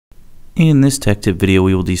In this tech tip video,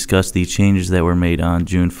 we will discuss the changes that were made on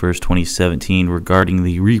June 1st, 2017 regarding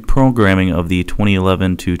the reprogramming of the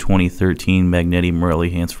 2011 to 2013 Magneti Marelli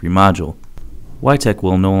hands-free module. wiTECH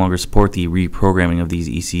will no longer support the reprogramming of these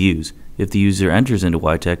ECUs. If the user enters into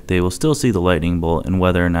wiTECH, they will still see the lightning bolt and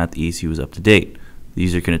whether or not the ECU is up to date. The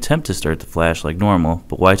user can attempt to start the flash like normal,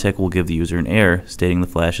 but wiTECH will give the user an error stating the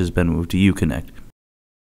flash has been moved to Uconnect.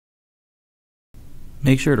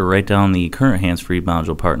 Make sure to write down the current hands-free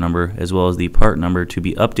module part number as well as the part number to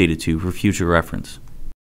be updated to for future reference.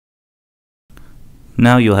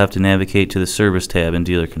 Now you'll have to navigate to the Service tab in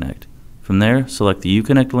Dealer Connect. From there, select the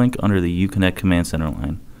Uconnect link under the Uconnect Command Center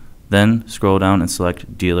line. Then scroll down and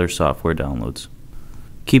select Dealer Software Downloads.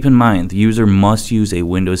 Keep in mind, the user must use a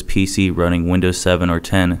Windows PC running Windows 7 or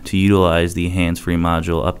 10 to utilize the hands-free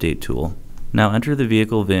module update tool. Now enter the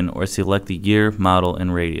vehicle VIN or select the year, model,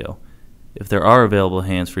 and radio. If there are available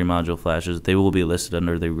hands-free module flashes, they will be listed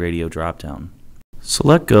under the radio dropdown.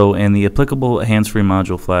 Select Go and the applicable hands-free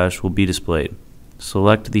module flash will be displayed.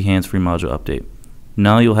 Select the hands-free module update.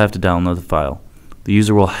 Now you'll have to download the file. The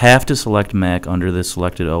user will have to select Mac under the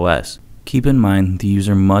selected OS. Keep in mind the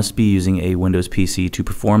user must be using a Windows PC to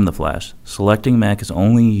perform the flash. Selecting Mac is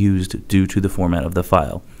only used due to the format of the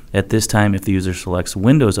file. At this time, if the user selects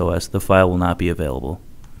Windows OS, the file will not be available.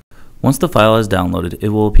 Once the file is downloaded, it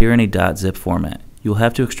will appear in a .zip format. You will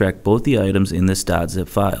have to extract both the items in this .zip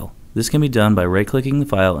file. This can be done by right-clicking the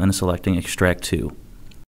file and selecting Extract To.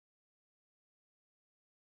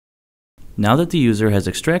 Now that the user has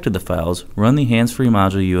extracted the files, run the hands-free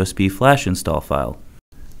module USB flash install file.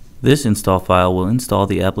 This install file will install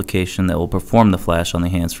the application that will perform the flash on the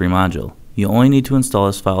hands-free module. You only need to install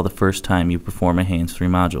this file the first time you perform a hands-free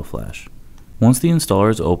module flash. Once the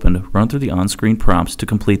installer is opened, run through the on-screen prompts to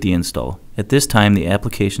complete the install. At this time, the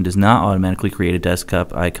application does not automatically create a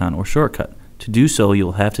desktop icon or shortcut. To do so, you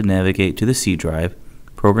will have to navigate to the C drive,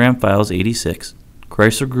 Program Files 86,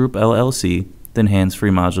 Chrysler Group LLC, then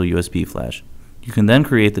Hands-Free Module USB Flash. You can then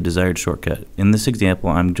create the desired shortcut. In this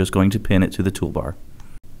example, I'm just going to pin it to the toolbar.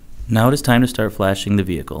 Now it is time to start flashing the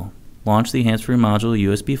vehicle. Launch the Hands-Free Module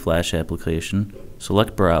USB Flash application,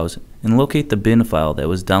 select Browse, and locate the bin file that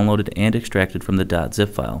was downloaded and extracted from the .zip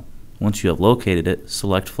file. Once you have located it,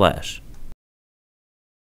 select Flash.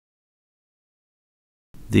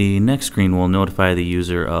 The next screen will notify the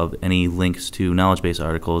user of any links to knowledge base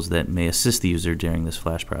articles that may assist the user during this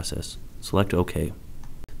flash process. Select OK.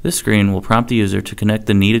 This screen will prompt the user to connect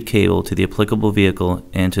the needed cable to the applicable vehicle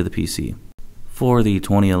and to the PC. For the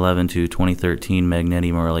 2011 to 2013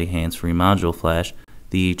 Magneti Marelli hands-free module flash,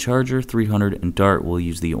 the Charger 300 and Dart will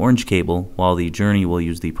use the orange cable, while the Journey will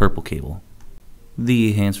use the purple cable.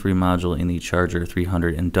 The hands-free module in the Charger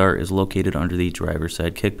 300 and Dart is located under the driver's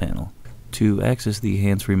side kick panel. To access the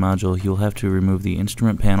hands-free module, you'll have to remove the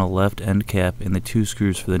instrument panel left end cap and the two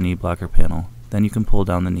screws for the knee blocker panel. Then you can pull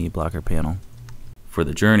down the knee blocker panel. For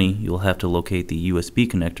the Journey, you'll have to locate the USB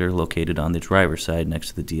connector located on the driver's side next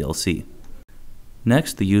to the DLC.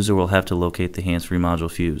 Next, the user will have to locate the hands-free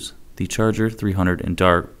module fuse. The Charger 300 and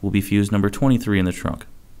Dart will be fuse number 23 in the trunk.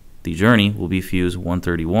 The Journey will be fuse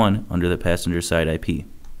 131 under the passenger side IP.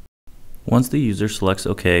 Once the user selects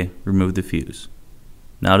OK, remove the fuse.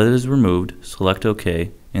 Now that it is removed, select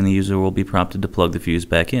OK, and the user will be prompted to plug the fuse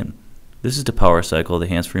back in. This is to power cycle the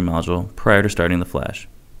hands-free module prior to starting the flash.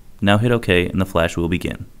 Now hit OK and the flash will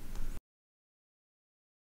begin.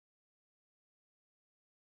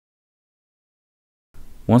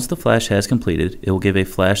 Once the flash has completed, it will give a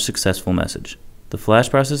flash successful message. The flash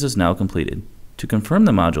process is now completed. To confirm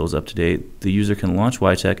the module is up to date, the user can launch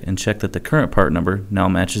wiTECH and check that the current part number now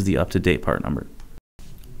matches the up-to-date part number.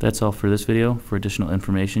 That's all for this video. For additional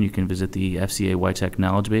information, you can visit the FCA wiTECH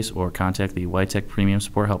knowledge base or contact the wiTECH Premium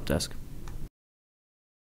Support Help Desk.